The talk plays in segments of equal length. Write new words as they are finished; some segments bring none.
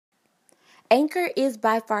Anchor is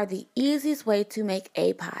by far the easiest way to make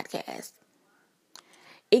a podcast.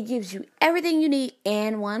 It gives you everything you need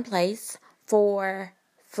in one place for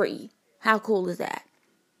free. How cool is that?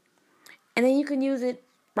 And then you can use it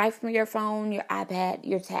right from your phone, your iPad,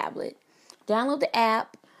 your tablet. Download the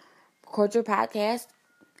app, record your podcast,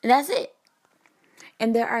 and that's it.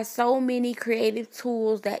 And there are so many creative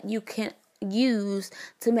tools that you can use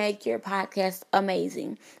to make your podcast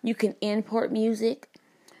amazing. You can import music.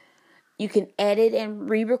 You can edit and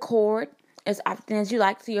re-record as often as you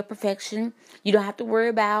like to your perfection. You don't have to worry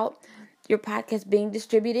about your podcast being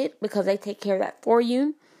distributed because they take care of that for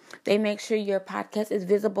you. They make sure your podcast is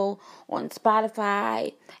visible on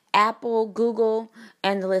Spotify, Apple, Google,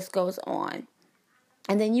 and the list goes on.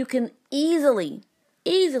 And then you can easily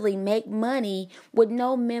make money with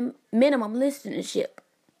no minimum listenership.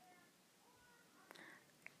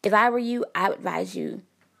 If I were you, I would advise you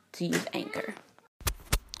to use Anchor.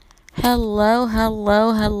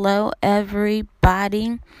 Hello,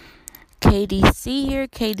 everybody. KDC here,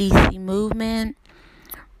 KDC Movement.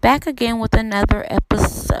 Back again with another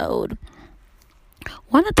episode.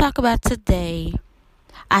 Want to talk about today,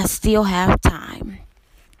 I still have time.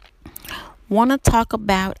 Want to talk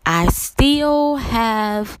about I still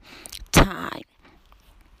have time.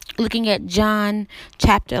 Looking at John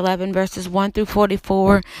chapter 11 verses 1 through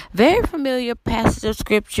 44. Very familiar passage of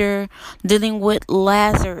scripture dealing with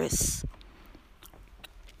Lazarus.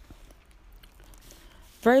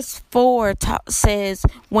 Verse 4 says,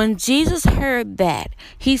 when Jesus heard that,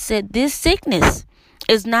 he said, this sickness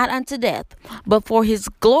is not unto death, but for his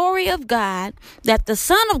glory of God, that the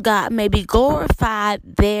Son of God may be glorified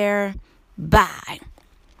thereby.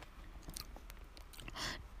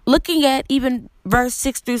 Looking at even verse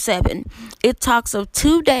 6 through 7, it talks of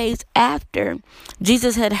 2 days after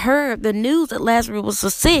Jesus had heard the news that Lazarus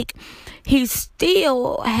was sick, he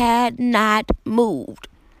still had not moved.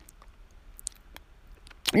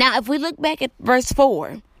 Now, if we look back at verse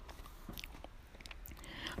 4,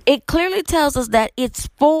 it clearly tells us that it's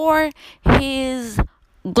for his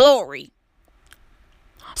glory.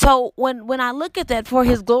 So when I look at that, for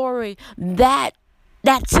his glory, that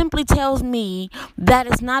simply tells me that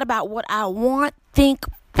it's not about what I want, think,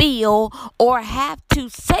 feel, or have to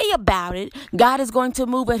say about it. God is going to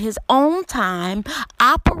move at his own time,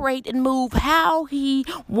 operate and move how he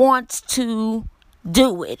wants to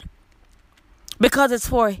do it. Because it's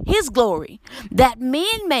for his glory, that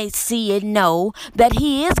men may see and know that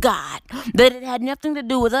he is God, that it had nothing to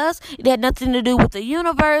do with us, it had nothing to do with the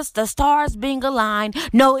universe, the stars being aligned.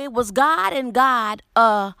 No, it was God and God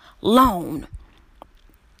alone.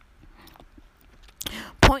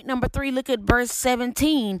 Point number 3, look at verse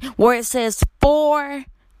 17, where it says 4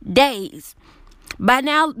 days. By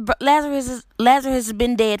now, Lazarus has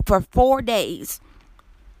been dead for 4 days.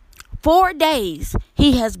 4 days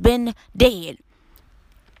he has been dead.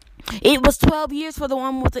 It was 12 years for the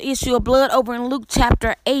one with the issue of blood over in Luke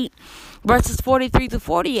chapter 8, verses 43 to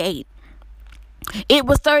 48. It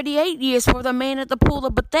was 38 years for the man at the pool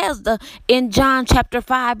of Bethesda in John chapter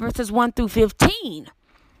 5, verses 1 through 15.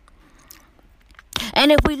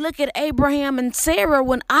 And if we look at Abraham and Sarah,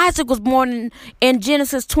 when Isaac was born in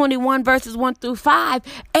Genesis 21, verses 1 through 5,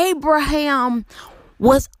 Abraham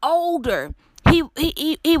was older. He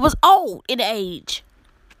was old in age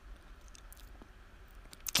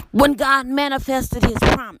when God manifested his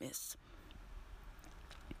promise.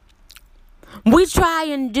 We try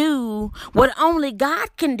and do what only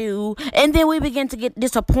God can do, and then we begin to get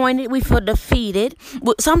disappointed. We feel defeated.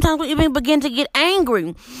 Sometimes we even begin to get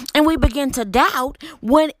angry, and we begin to doubt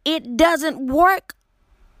when it doesn't work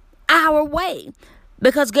our way.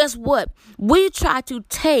 Because guess what? We try to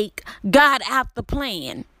take God out the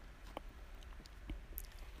plan.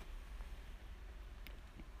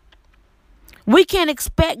 We can't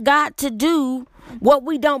expect God to do what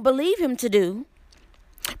we don't believe him to do.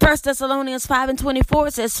 1 Thessalonians 5 and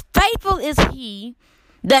 24 says, faithful is he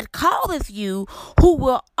that calleth you, who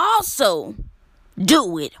will also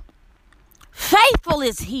do it. Faithful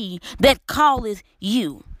is he that calleth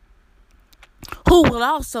you, who will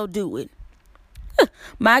also do it.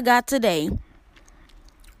 My God, today.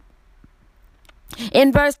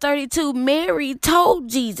 In verse 32, Mary told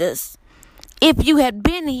Jesus, if you had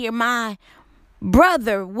been here, my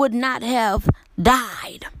brother would not have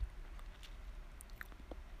died.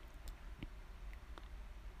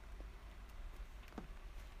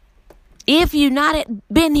 If you not had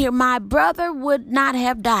been here, my brother would not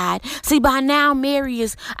have died. See, by now, Mary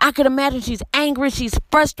I could imagine she's angry, she's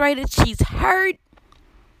frustrated, she's hurt.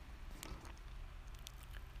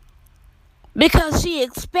 because she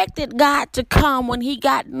expected God to come when he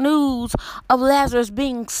got news of Lazarus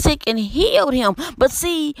being sick and healed him. But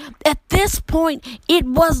see, at this point, it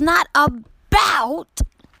was not about,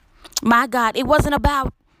 my God, it wasn't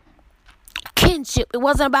about kinship. It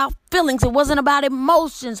wasn't about feelings. It wasn't about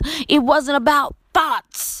emotions. It wasn't about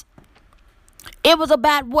thoughts. It was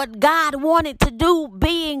about what God wanted to do,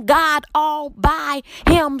 being God all by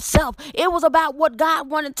himself. It was about what God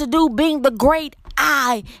wanted to do, being the great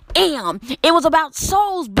I am. It was about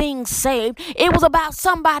souls being saved. It was about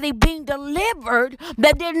somebody being delivered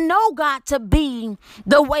that didn't know God to be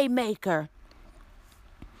the way maker,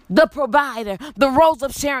 the provider, the Rose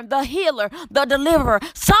of Sharon, the healer, the deliverer.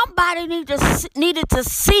 Somebody needed to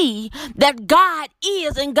see that God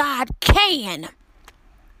is and God can.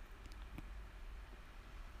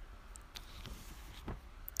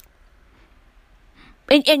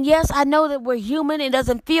 And yes, I know that we're human. It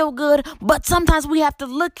doesn't feel good. But sometimes we have to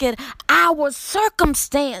look at our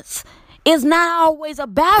circumstance. It's not always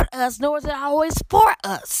about us, nor is it always for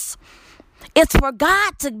us. It's for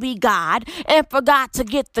God to be God and for God to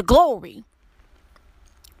get the glory.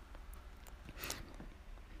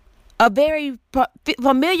 A very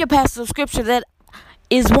familiar passage of scripture that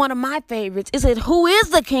is one of my favorites. It said, "Who is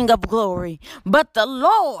the King of glory but the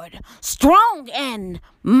Lord, strong and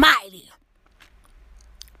mighty?"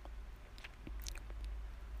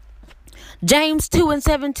 James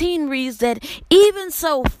 2:17 reads that even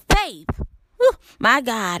so faith, my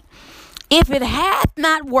God, if it hath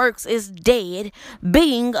not works, is dead,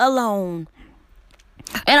 being alone.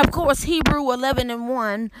 And of course, Hebrew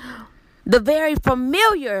 11:1, the very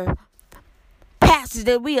familiar passage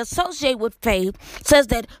that we associate with faith, says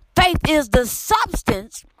that faith is the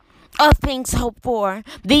substance of things hoped for,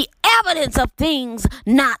 the evidence of things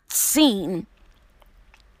not seen.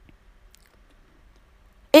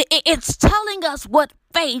 It's telling us what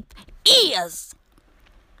faith is.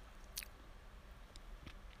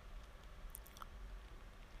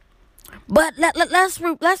 But let's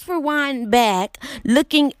rewind back,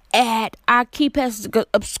 looking at our key passage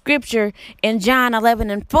of scripture in John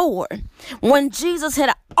 11:4, when Jesus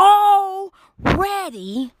had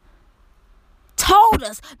already told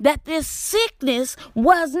us that this sickness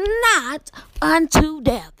was not unto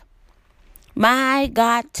death. My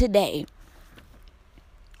God, today,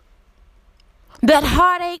 that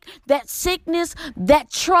heartache, that sickness, that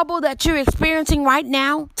trouble that you're experiencing right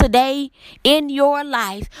now, today, in your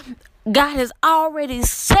life, God has already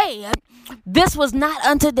said this was not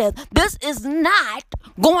unto death. This is not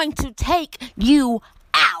going to take you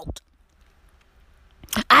out.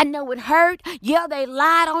 I know it hurt. Yeah, they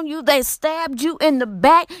lied on you. They stabbed you in the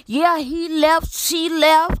back. Yeah, he left, she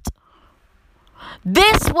left.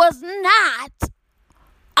 This was not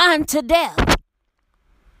unto death.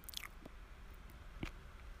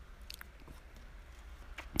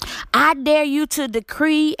 I dare you to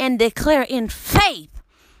decree and declare in faith.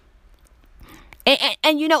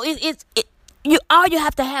 And you know, all you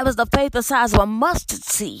have to have is the faith the size of a mustard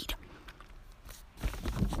seed.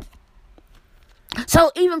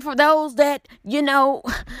 So even for those that, you know,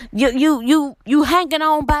 you hanging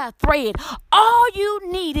on by a thread, all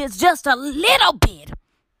you need is just a little bit.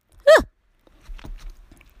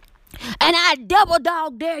 And I double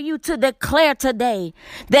dog dare you to declare today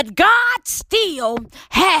that God still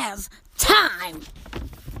has time.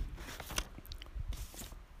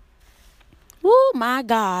 Oh, my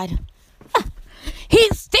God. He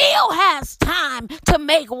still has time to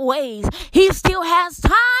make ways. He still has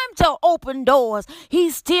time to open doors. He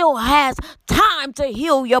still has time to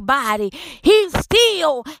heal your body. He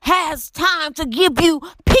still has time to give you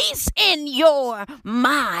peace in your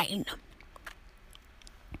mind.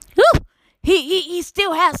 He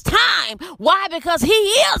still has time. Why? Because he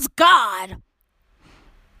is God.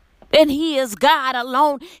 And he is God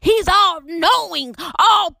alone. He's all knowing,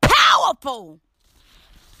 all powerful.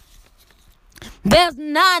 There's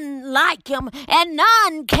none like him, and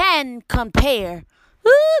none can compare.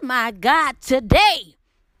 Oh, my God, today.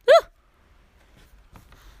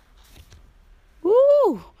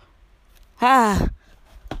 Ooh.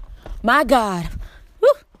 My God.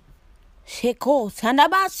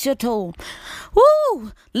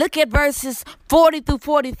 Woo! Look at verses 40 through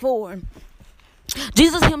 44.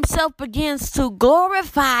 Jesus himself begins to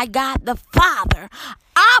glorify God the Father,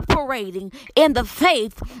 operating in the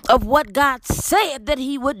faith of what God said that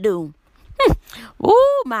he would do.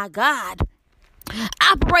 Oh, my God.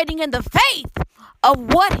 Operating in the faith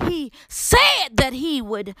of what he said that he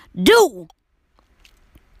would do.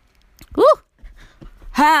 Woo!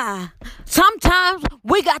 Sometimes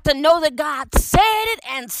we got to know that God said it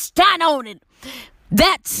and stand on it.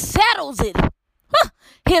 That settles it.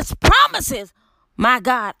 His promises, my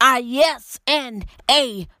God, are yes and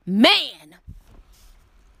amen.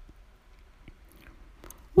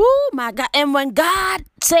 Woo, my God. And when God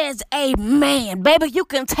says amen, baby, you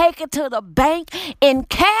can take it to the bank and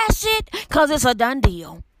cash it because it's a done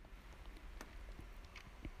deal.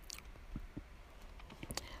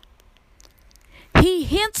 He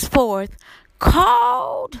henceforth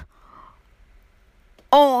called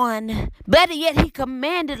on, better yet, he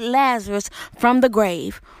commanded Lazarus from the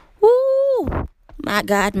grave. Woo, my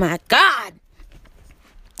God, my God.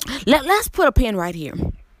 Let's put a pin right here,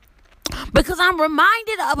 because I'm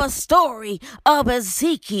reminded of a story of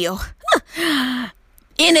Ezekiel.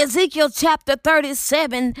 In Ezekiel chapter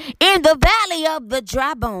 37, in the valley of the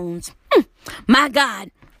dry bones. My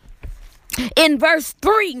God. In verse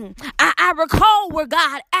 3, I recall where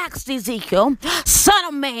God asked Ezekiel, "Son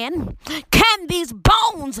of man, can these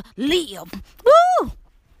bones live?" Woo!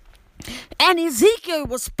 And Ezekiel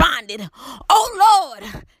responded, "Oh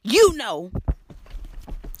Lord, you know."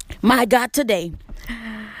 My God, today,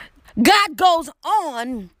 God goes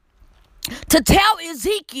on to tell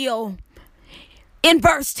Ezekiel in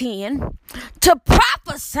verse 10 to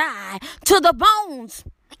prophesy to the bones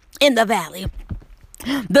in the valley.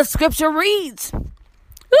 The scripture reads,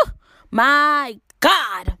 my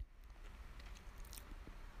God,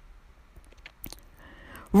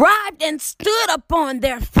 arrived and stood upon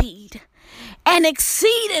their feet, an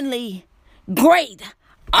exceedingly great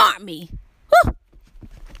army.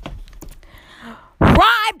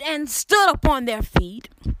 Arrived and stood upon their feet,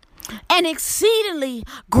 an exceedingly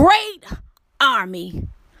great army.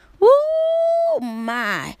 Oh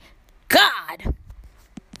my God.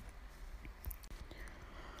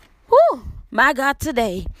 Woo, my God,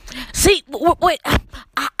 today. See, wait,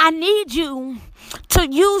 I need you to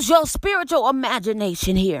use your spiritual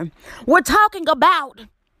imagination here. We're talking about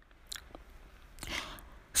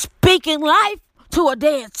speaking life to a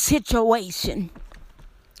dead situation.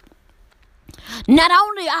 Not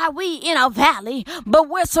only are we in a valley, but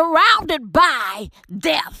we're surrounded by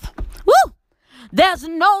death. Woo! There's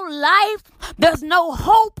no life. There's no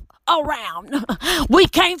hope around. We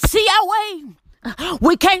can't see our way.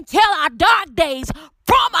 We can't tell our dark days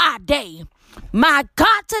from our day. My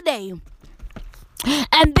God, today.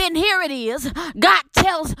 And then here it is. God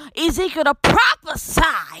tells Ezekiel to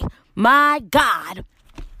prophesy. My God.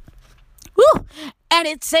 Woo. And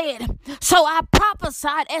it said, so I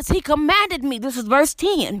prophesied as he commanded me. This is verse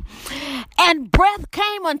 10. And breath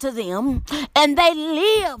came unto them, and they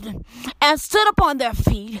lived and stood upon their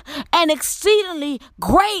feet, an exceedingly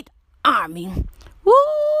great army.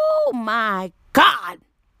 Woo, my God.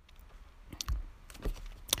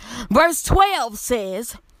 Verse 12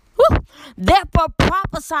 says, therefore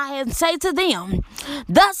prophesy and say to them,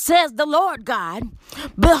 thus says the Lord God,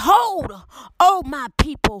 behold, O my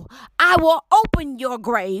people, I will open your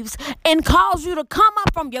graves and cause you to come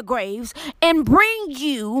up from your graves and bring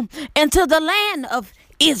you into the land of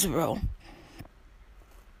Israel.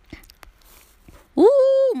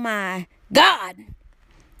 Ooh, my God.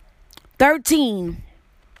 13.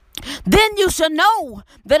 Then you shall know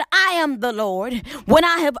that I am the Lord when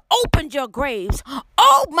I have opened your graves,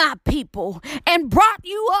 O my people, and brought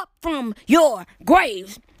you up from your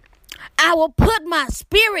graves. I will put my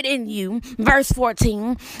spirit in you, verse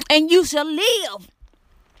 14, and you shall live.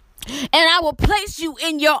 And I will place you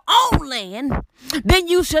in your own land. Then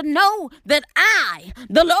you shall know that I,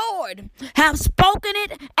 the Lord, have spoken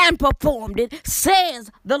it and performed it,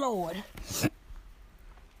 says the Lord.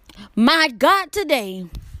 My God, today.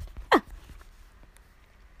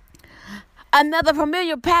 Another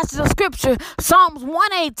familiar passage of scripture, Psalms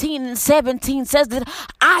 118 and 17 says that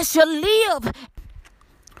I shall live.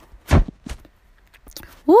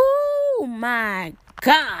 Ooh, my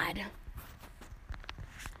God.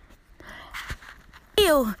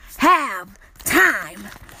 Still have time.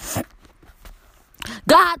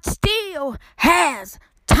 God still has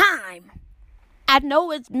time. I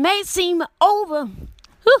know it may seem over.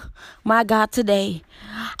 My God, today.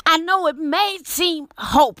 I know it may seem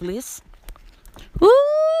hopeless.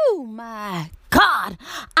 Ooh, my God.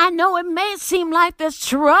 I know it may seem like there's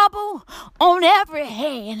trouble on every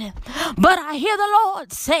hand, but I hear the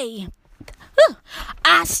Lord say,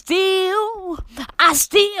 I still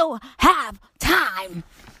have time.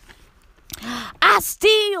 I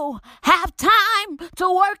still have time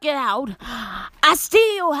to work it out. I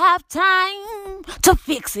still have time to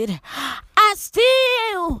fix it. I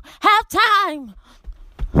still have time.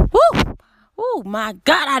 Woo! Oh, my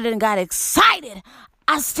God, I done got excited.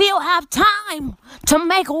 I still have time to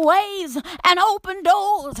make ways and open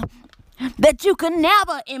doors that you could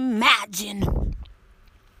never imagine.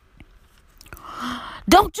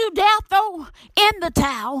 Don't you dare throw in the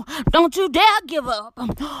towel. Don't you dare give up.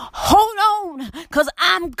 Hold on, because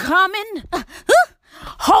I'm coming.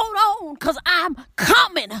 Hold on, because I'm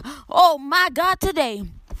coming. Oh, my God, today.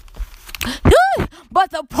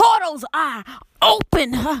 But the portals are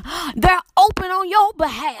open. They're open on your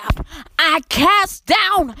behalf. I cast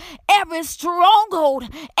down every stronghold,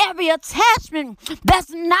 every attachment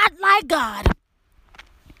that's not like God.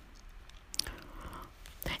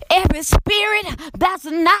 Every spirit that's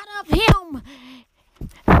not of him.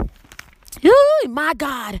 Ooh, my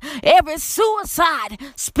God, every suicide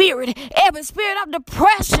spirit, every spirit of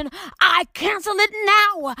depression, I cancel it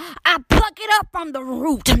now. I pluck it up from the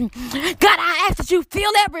root. God, I ask that you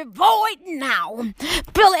fill every void now.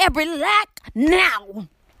 Fill every lack now.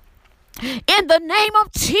 In the name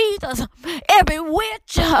of Jesus, every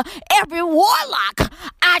witch, every warlock,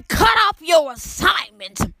 I cut off your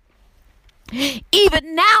assignment.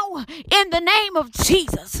 Even now, in the name of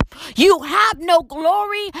Jesus, you have no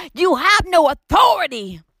glory, you have no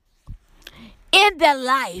authority in their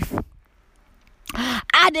life.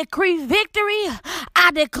 I decree victory,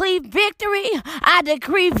 I decree victory, I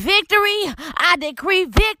decree victory, I decree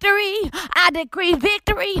victory, I decree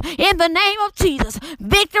victory in the name of Jesus.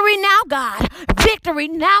 Victory now, God. Victory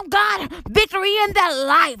now, God. Victory in their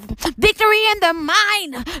life, victory in their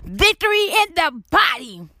mind, victory in their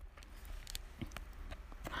body.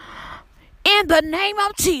 In the name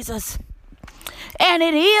of Jesus. And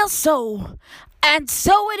it is so. And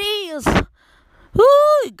so it is.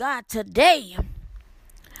 Ooh, God, today,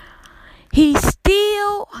 he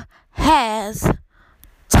still has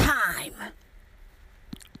time.